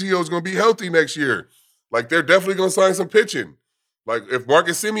 Kevin Biggio is going to be healthy next year. Like, they're definitely going to sign some pitching. Like, if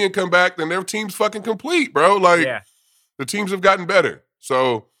Marcus Semien come back, then their team's fucking complete, bro. Like, the teams have gotten better.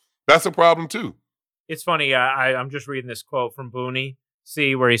 So that's a problem, too. It's funny. I'm just reading this quote from Booney,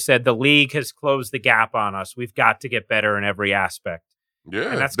 where he said, "The league has closed the gap on us. We've got to get better in every aspect."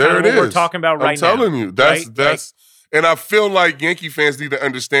 Yeah, and that's kind of what we're talking about right now. I'm telling you. That's and I feel like Yankee fans need to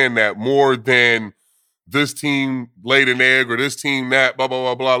understand that more than this team laid an egg or this team that, blah, blah,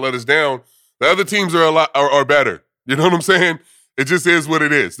 blah, blah, let us down. The other teams are better. You know what I'm saying? It just is what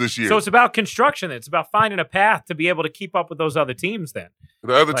it is this year. So it's about construction. It's about finding a path to be able to keep up with those other teams then.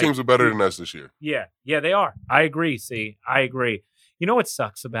 The other teams are better than us this year. Yeah, they are. I agree, I agree. You know what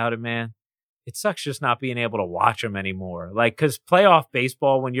sucks about it, man? It sucks just not being able to watch them anymore. Like, because playoff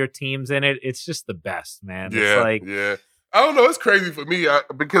baseball, when your team's in it, it's just the best, man. Yeah, I don't know. It's crazy for me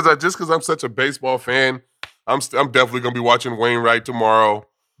because I'm such a baseball fan, I'm definitely going to be watching Wainwright tomorrow.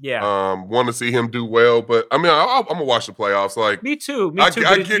 Yeah. Want to see him do well, but I'm gonna watch the playoffs. Like, me too. I get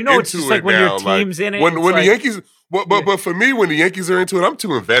it's just like when your team's in it. When the Yankees, but for me, when the Yankees are into it, I'm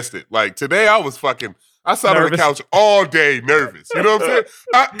too invested. Like today, I sat on the couch all day, nervous. You know what I'm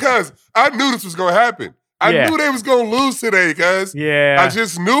saying? Cause I knew this was gonna happen. I knew they was gonna lose today, cuz. Yeah. I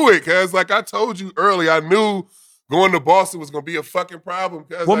just knew it, cuz. Like I told you early, I knew going to Boston was going to be a fucking problem.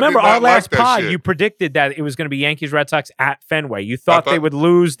 Well, remember our last pod, you predicted that it was going to be Yankees Red Sox at Fenway. You thought they would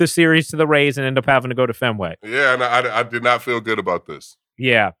lose the series to the Rays and end up having to go to Fenway. Yeah, and I did not feel good about this.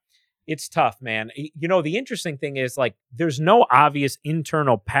 Yeah, it's tough, man. The interesting thing is, like, there's no obvious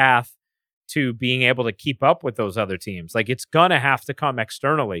internal path to being able to keep up with those other teams. Like, it's going to have to come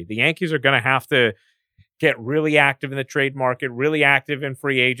externally. The Yankees are going to have to get really active in the trade market, really active in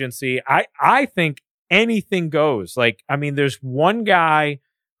free agency. I think anything goes. Like, there's one guy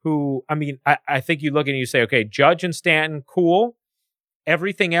who, I think you look and you say, okay, Judge and Stanton, cool.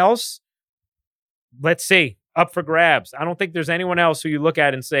 Everything else, let's see, up for grabs. I don't think there's anyone else who you look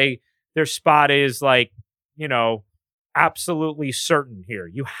at and say their spot is like, absolutely certain here.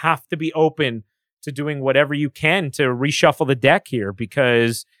 You have to be open to doing whatever you can to reshuffle the deck here,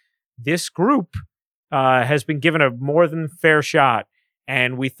 because this group has been given a more than fair shot.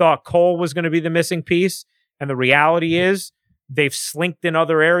 And we thought Cole was going to be the missing piece. And the reality is they've slinked in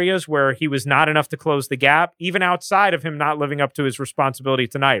other areas where he was not enough to close the gap, even outside of him not living up to his responsibility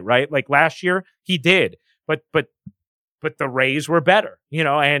tonight, right? Like last year, he did. But the Rays were better,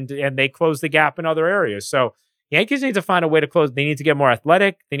 and they closed the gap in other areas. So Yankees need to find a way to close. They need to get more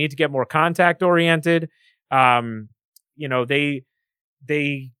athletic. They need to get more contact oriented. They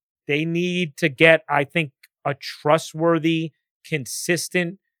need to get, I think, a trustworthy,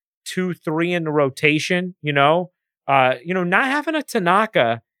 consistent 2-3 in the rotation. Not having a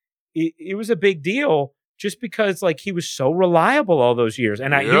Tanaka, it was a big deal just because he was so reliable all those years,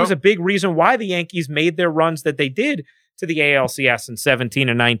 and it was a big reason why the Yankees made their runs that they did to the ALCS in 17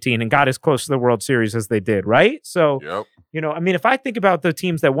 and 19 and got as close to the World Series as they did, right? So, if I think about the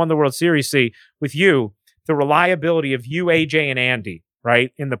teams that won the World Series, with you, the reliability of you, AJ, and Andy,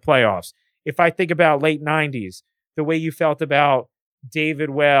 right, in the playoffs. If I think about late 90s, the way you felt about David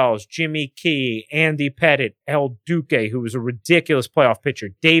Wells, Jimmy Key, Andy Pettit, El Duque, who was a ridiculous playoff pitcher,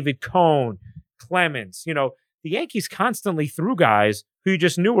 David Cohn, Clemens, the Yankees constantly threw guys who you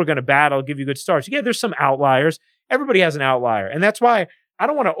just knew were going to battle, give you good starts. Yeah, there's some outliers. Everybody has an outlier. And that's why I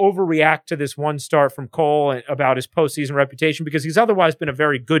don't want to overreact to this one start from Cole about his postseason reputation, because he's otherwise been a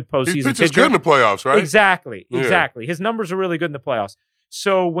very good postseason pitcher. He's good in the playoffs, right? Exactly. His numbers are really good in the playoffs.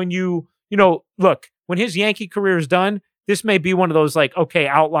 So when look, when his Yankee career is done, this may be one of those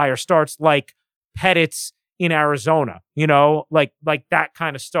outlier starts like Pettit's in Arizona, like that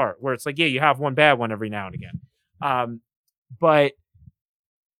kind of start where it's you have one bad one every now and again. But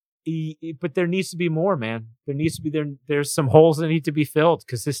there needs to be more, man. There needs to be there's some holes that need to be filled,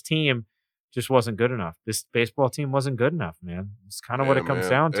 because this team just wasn't good enough. This baseball team wasn't good enough, man. It's kind of what it comes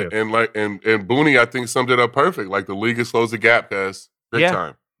down to. And Booney, I think, summed it up perfect. The league has closed the gap, guys. Big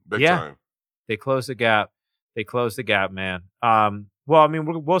time. They closed the gap. Man.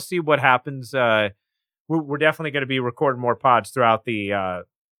 We'll see what happens. We're definitely going to be recording more pods throughout the playoffs.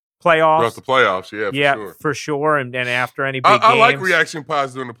 Throughout the playoffs, for sure. And after any big games. I like reaction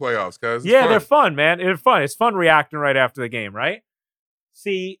pods during the playoffs, guys. They're fun, man. It's fun. It's fun reacting right after the game, right?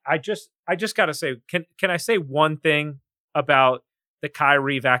 See, I just got to say, can I say one thing about the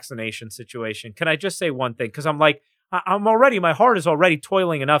Kyrie vaccination situation? Can I just say one thing? Because my heart is already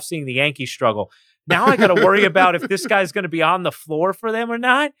toiling enough seeing the Yankees struggle. Now I got to worry about if this guy's going to be on the floor for them or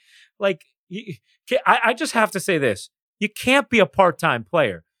not. I just have to say this. You can't be a part-time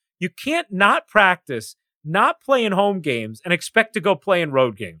player. You can't not practice, not play in home games, and expect to go play in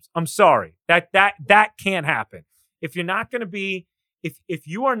road games. I'm sorry. That can't happen. If you're not going to be, if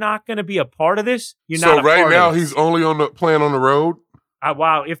you are not going to be a part of this, you're not a part of this. So right now he's only playing on the road?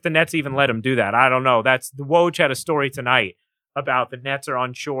 Wow, if the Nets even let him do that. I don't know. The Woj had a story tonight about the Nets are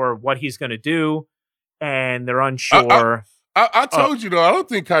unsure what he's going to do, and they're unsure. I told you, though, I don't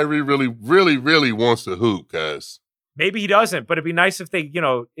think Kyrie really, really, really wants to hoop, guys. Maybe he doesn't, but it'd be nice if they,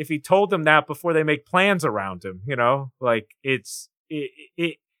 if he told them that before they make plans around him,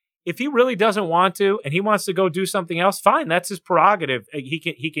 if he really doesn't want to and he wants to go do something else, fine, that's his prerogative.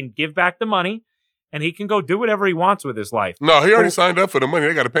 He can give back the money and he can go do whatever he wants with his life. No, he already signed up for the money.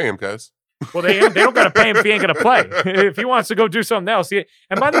 They got to pay him, guys. Well, they don't got to pay him if he ain't going to play. If he wants to go do something else. And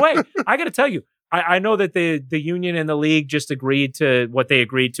by the way, I got to tell you, I know that the union and the league just agreed to what they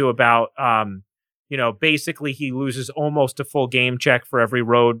agreed to about, basically he loses almost a full game check for every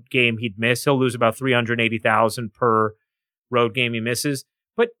road game he'd miss. He'll lose about $380,000 per road game he misses.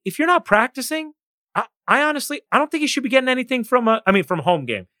 But if you're not practicing, I honestly, I don't think you should be getting anything from home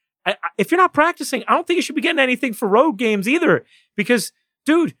game. If you're not practicing, I don't think you should be getting anything for road games either. Because,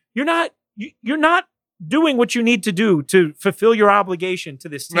 dude, you're not doing what you need to do to fulfill your obligation to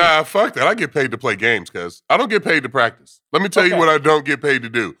this team. Nah, fuck that. I get paid to play games, cuz I don't get paid to practice. Let me tell you what I don't get paid to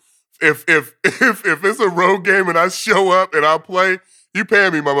do. If it's a road game and I show up and I play, you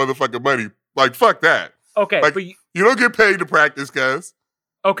paying me my motherfucking money. Fuck that. Okay, but you don't get paid to practice, cuz.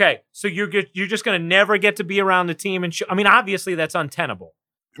 Okay, so you're just gonna never get to be around the team and obviously that's untenable.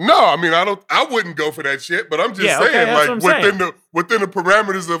 No, I wouldn't go for that shit, but I'm just saying, within the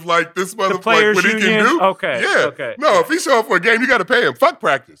parameters of this motherfucker, what he can do. Okay. Yeah. Okay. No, if he show up for a game, you got to pay him. Fuck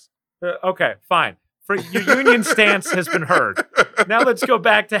practice. Okay, fine. For your union stance has been heard. Now let's go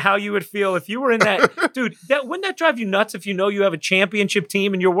back to how you would feel if you were in that. Dude, wouldn't that drive you nuts if you know you have a championship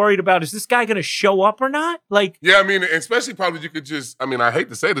team and you're worried about, is this guy going to show up or not? Yeah, especially probably you could just, I hate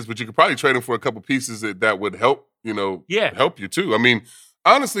to say this, but you could probably trade him for a couple pieces that would help, help you too.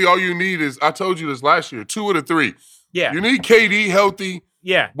 Honestly, all you need is, I told you this last year, 2 of the 3. Yeah. You need KD healthy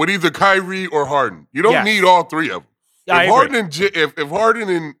with either Kyrie or Harden. You don't need all three of them. If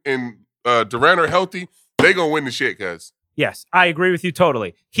Harden and Durant are healthy, they're going to win the shit, guys. Yes, I agree with you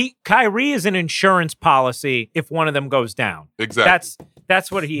totally. Kyrie is an insurance policy if one of them goes down. Exactly.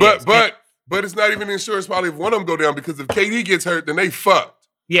 That's what he is. But it's not even an insurance policy if one of them go down, because if KD gets hurt, then they fucked.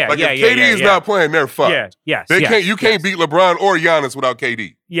 If KD is not playing, they're fucked. You can't beat LeBron or Giannis without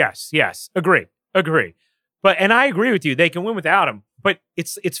KD. Yes. Agree. And I agree with you. They can win without him. But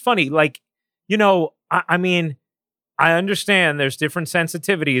it's funny, like, I mean, I understand there's different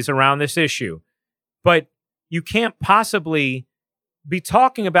sensitivities around this issue, but you can't possibly be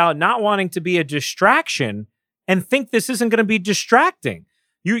talking about not wanting to be a distraction and think this isn't going to be distracting.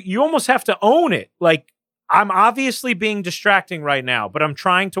 You almost have to own it. Like, I'm obviously being distracting right now, but I'm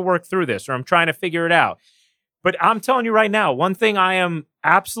trying to work through this, or I'm trying to figure it out. But I'm telling you right now, one thing I am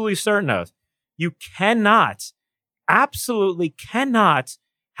absolutely certain of, you absolutely cannot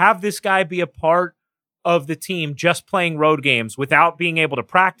have this guy be a part of the team just playing road games without being able to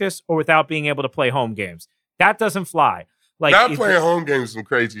practice or without being able to play home games. That doesn't fly. Like, not playing home games is some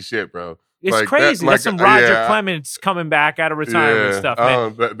crazy shit, bro. It's like crazy. That's some Roger Clemens coming back out of retirement stuff,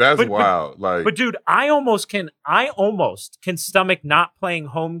 man. That's wild. But dude, I almost can stomach not playing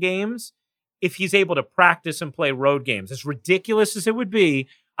home games if he's able to practice and play road games. As ridiculous as it would be,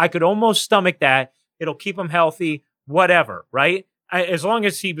 I could almost stomach that. It'll keep him healthy, whatever, right? As long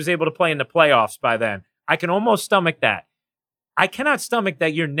as he was able to play in the playoffs by then, I can almost stomach that. I cannot stomach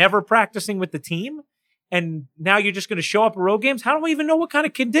that you're never practicing with the team, and now you're just going to show up at road games. How do I even know what kind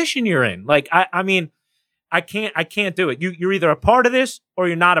of condition you're in? Like, I mean, I can't do it. You're either a part of this or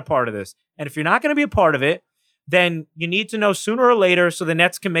you're not a part of this. And if you're not going to be a part of it, then you need to know sooner or later so the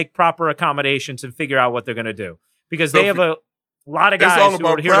Nets can make proper accommodations and figure out what they're going to do. Because they have a lot of guys who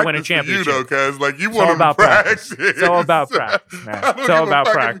are here to win a championship. You know, cuz like you want to practice. It's all about practice, man. It's all about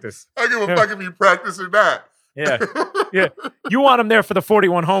practice. I don't give a fuck if you practice or not. Yeah. You want him there for the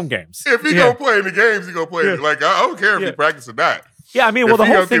 41 home games. If he gonna play in the games, he gonna play. Like, I don't care if he practices or not. Yeah, I mean, well, the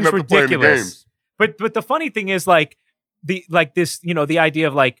whole thing's ridiculous. But the funny thing is, like, the idea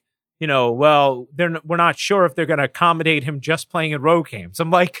of, like, well, we're not sure if they're going to accommodate him just playing in road games.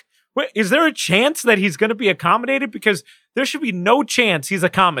 I'm like, wait, is there a chance that he's going to be accommodated? Because there should be no chance he's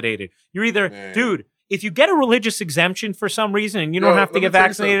accommodated. You're either, dude, if you get a religious exemption for some reason and you don't have to get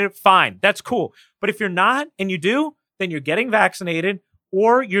vaccinated, fine, that's cool. But if you're not and you do, then you're getting vaccinated,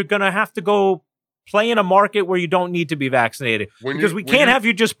 or you're going to have to go play in a market where you don't need to be vaccinated. Because we can't have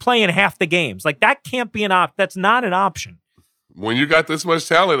you just playing half the games. Like, that can't be an option. That's not an option. When you got this much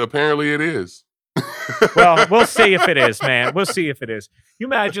talent, apparently it is. Well, we'll see if it is, man. We'll see if it is. You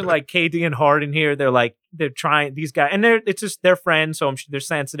imagine, like, KD and Harden here. They're trying, these guys, and it's just their friends, so I'm sure they're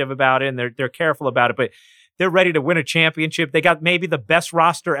sensitive about it and they're careful about it. But they're ready to win a championship. They got maybe the best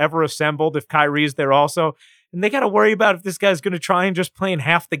roster ever assembled if Kyrie's there also, and they got to worry about if this guy's going to try and just play in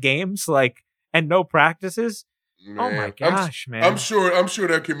half the games, like, and no practices. Man, oh my gosh, man! I'm sure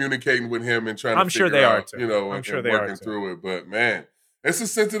they're communicating with him and trying to figure out, I'm sure they working through it. But man, it's a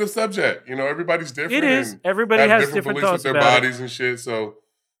sensitive subject. Everybody's different. It is. Everybody has different beliefs thoughts with their about bodies and shit. So,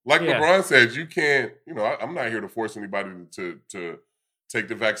 like LeBron said, you can't. I'm not here to force anybody to take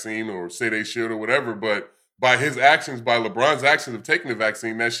the vaccine or say they should or whatever. But by his actions, by LeBron's actions of taking the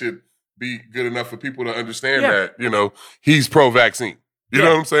vaccine, that should be good enough for people to understand that he's pro-vaccine. You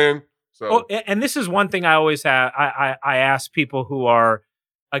know what I'm saying? So, and this is one thing I always have. I ask people who are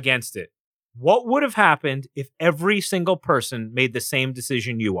against it, what would have happened if every single person made the same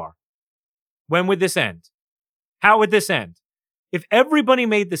decision you are? When would this end? How would this end? If everybody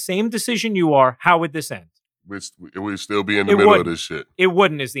made the same decision you are, how would this end? We'd still be in the middle of this shit. It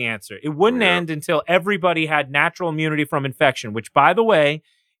wouldn't is the answer. It wouldn't end until everybody had natural immunity from infection, which, by the way,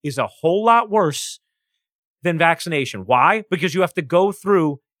 is a whole lot worse than vaccination. Why? Because you have to go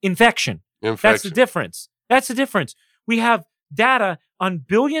through infection. That's the difference. We have data on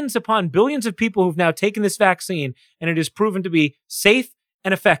billions upon billions of people who've now taken this vaccine, and it is proven to be safe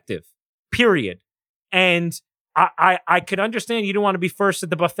and effective, period. And I could understand you don't want to be first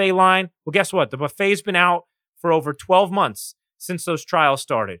at the buffet line. Well, guess what? The buffet's been out for over 12 months since those trials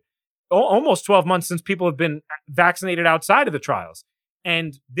started. Almost 12 months since people have been vaccinated outside of the trials.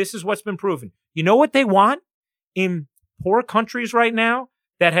 And this is what's been proven. You know what they want in poor countries right now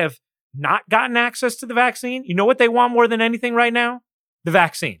that have not gotten access to the vaccine? You know what they want more than anything right now? The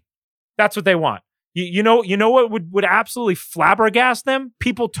vaccine. That's what they want. You know what would absolutely flabbergast them?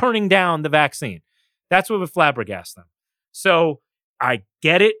 People turning down the vaccine. That's what would flabbergast them. So I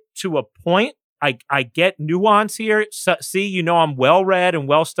get it to a point. I get nuance here. See, I'm well-read and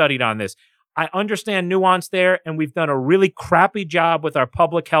well-studied on this. I understand nuance there, and we've done a really crappy job with our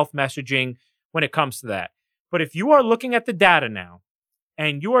public health messaging when it comes to that. But if you are looking at the data now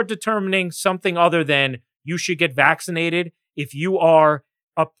and you are determining something other than you should get vaccinated if you are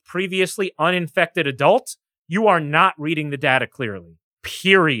a previously uninfected adult, you are not reading the data clearly.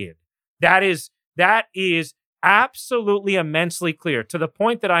 Period. That is absolutely immensely clear, to the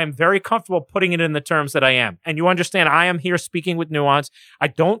point that I am very comfortable putting it in the terms that I am. And you understand, I am here speaking with nuance. I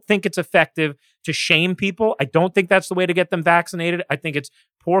don't think it's effective to shame people. I don't think that's the way to get them vaccinated. I think it's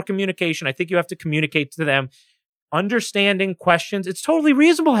poor communication. I think you have to communicate to them. Understanding questions. It's totally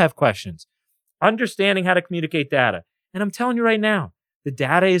reasonable to have questions. Understanding how to communicate data. And I'm telling you right now, the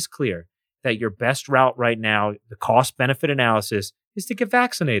data is clear that your best route right now, the cost-benefit analysis, is to get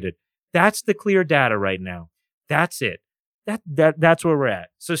vaccinated. That's the clear data right now. That's it. That's where we're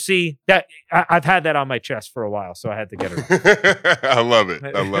at. So see, that I've had that on my chest for a while, so I had to get it. I love it.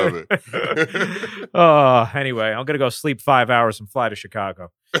 I love it. Anyway, I'm gonna go sleep 5 hours and fly to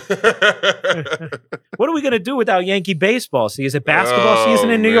Chicago. What are we gonna do without Yankee baseball? See, is it basketball season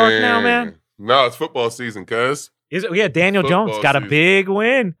in New York now, man? No, it's football season, cuz. Is it? Yeah, Daniel Football Jones got season. a big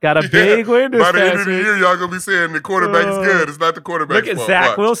win. Got a big win this By the end of past the week. year, y'all gonna be saying the quarterback is good. It's not the quarterback's Look at fault. Zach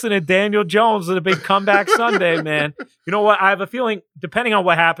Watch. Wilson and Daniel Jones with a big comeback Sunday, man. You know what? I have a feeling, depending on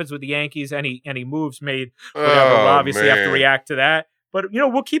what happens with the Yankees, any moves made, whatever, we'll obviously have to man. react to that. But,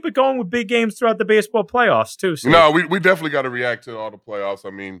 we'll keep it going with big games throughout the baseball playoffs, too. So. No, we definitely got to react to all the playoffs. I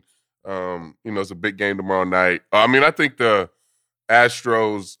mean, it's a big game tomorrow night. I think the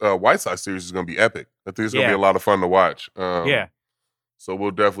Astros White Sox series is going to be epic. I think it's going to be a lot of fun to watch. Yeah. So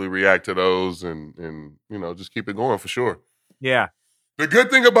we'll definitely react to those and just keep it going for sure. Yeah. The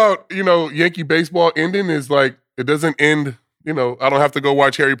good thing about, Yankee baseball ending is like it doesn't end, I don't have to go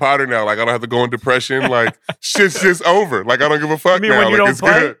watch Harry Potter now. Like I don't have to go in depression. Like shit's just over. Like I don't give a fuck mean now. when you like don't it's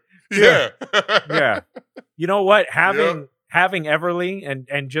play? good. Yeah. Yeah. You know what? Having Everly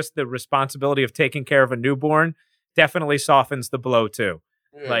and just the responsibility of taking care of a newborn definitely softens the blow, too.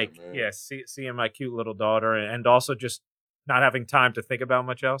 Man. Seeing my cute little daughter and also just not having time to think about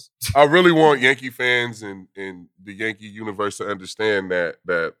much else. I really want Yankee fans and the Yankee universe to understand that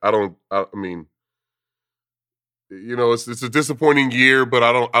it's a disappointing year, but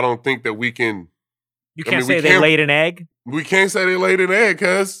I don't think that we can. You can't say they laid an egg. We can't say they laid an egg,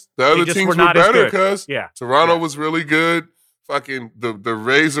 cuz the other just teams were were not as better, good. cuz Yeah. Toronto was really good. Fucking the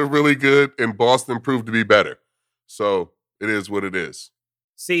Rays are really good, and Boston proved to be better. So it is what it is.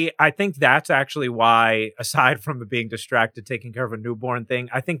 See, I think that's actually why, aside from the being distracted, taking care of a newborn thing,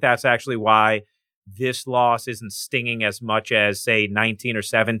 I think that's actually why this loss isn't stinging as much as, say, 19 or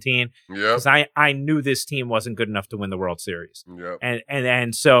 17. Yeah. Because I knew this team wasn't good enough to win the World Series. Yeah.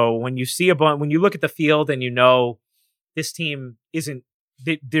 And so when you see when you look at the field and this team isn't,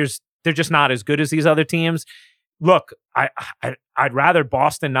 they're just not as good as these other teams. Look, I'd rather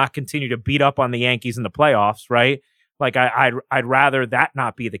Boston not continue to beat up on the Yankees in the playoffs, right? Like I'd rather that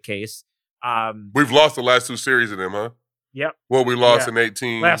not be the case. We've lost the last two series of them, huh? Yep. Well, we lost in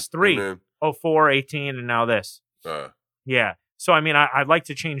 18. Last three. And 04, 18, and now this. Yeah. So, I mean, I'd like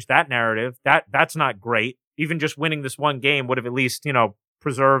to change that narrative. That's not great. Even just winning this one game would have at least,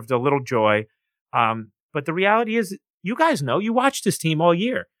 preserved a little joy. But the reality is, you guys know, you watched this team all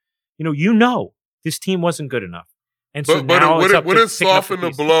year. This team wasn't good enough. And so now would it soften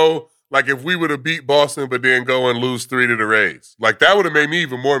the blow, like if we would have beat Boston but then go and lose 3 to the Rays? Like that would have made me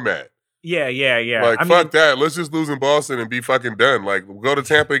even more mad. Yeah. Like, fuck that. Let's just lose in Boston and be fucking done. Like, go to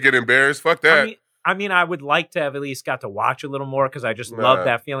Tampa and get embarrassed. Fuck that. I would like to have at least got to watch a little more because I just love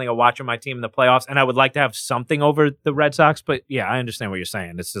that feeling of watching my team in the playoffs. And I would like to have something over the Red Sox. But yeah, I understand what you're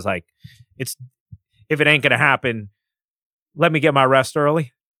saying. It's just like, if it ain't going to happen, let me get my rest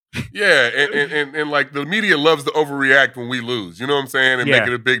early. Yeah, and like the media loves to overreact when we lose. You know what I'm saying? And make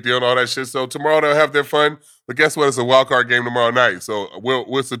it a big deal and all that shit. So tomorrow they'll have their fun. But guess what? It's a wild card game tomorrow night. So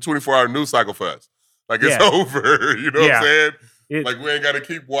it's a 24-hour news cycle for us. Like it's over. You know what I'm saying? Like we ain't got to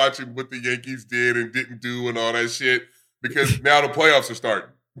keep watching what the Yankees did and didn't do and all that shit because now the playoffs are starting.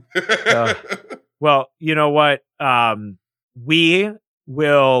 Well, you know what? We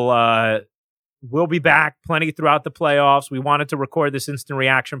will. We'll be back plenty throughout the playoffs. We wanted to record this instant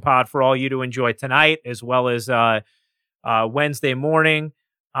reaction pod for all you to enjoy tonight, as well as Wednesday morning.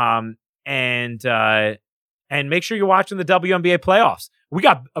 And make sure you're watching the WNBA playoffs.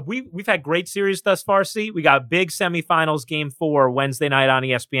 We've had great series thus far. See, we got big semifinals, Game 4 Wednesday night on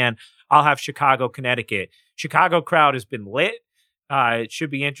ESPN. I'll have Chicago, Connecticut. Chicago crowd has been lit. It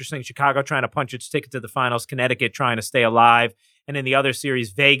should be interesting. Chicago trying to punch its ticket to the finals. Connecticut trying to stay alive. And in the other series,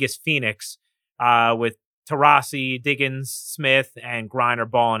 Vegas, Phoenix. With Taurasi, Diggins, Smith, and Griner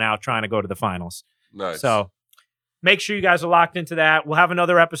balling out trying to go to the finals. Nice. So make sure you guys are locked into that. We'll have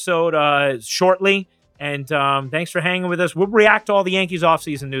another episode shortly. And thanks for hanging with us. We'll react to all the Yankees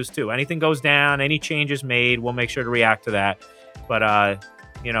offseason news, too. Anything goes down, any changes made, we'll make sure to react to that. But,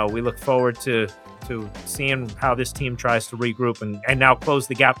 we look forward to seeing how this team tries to regroup and now close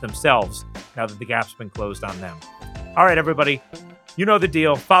the gap themselves now that the gap's been closed on them. All right, everybody. You know the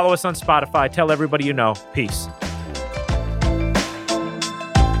deal. Follow us on Spotify. Tell everybody you know. Peace.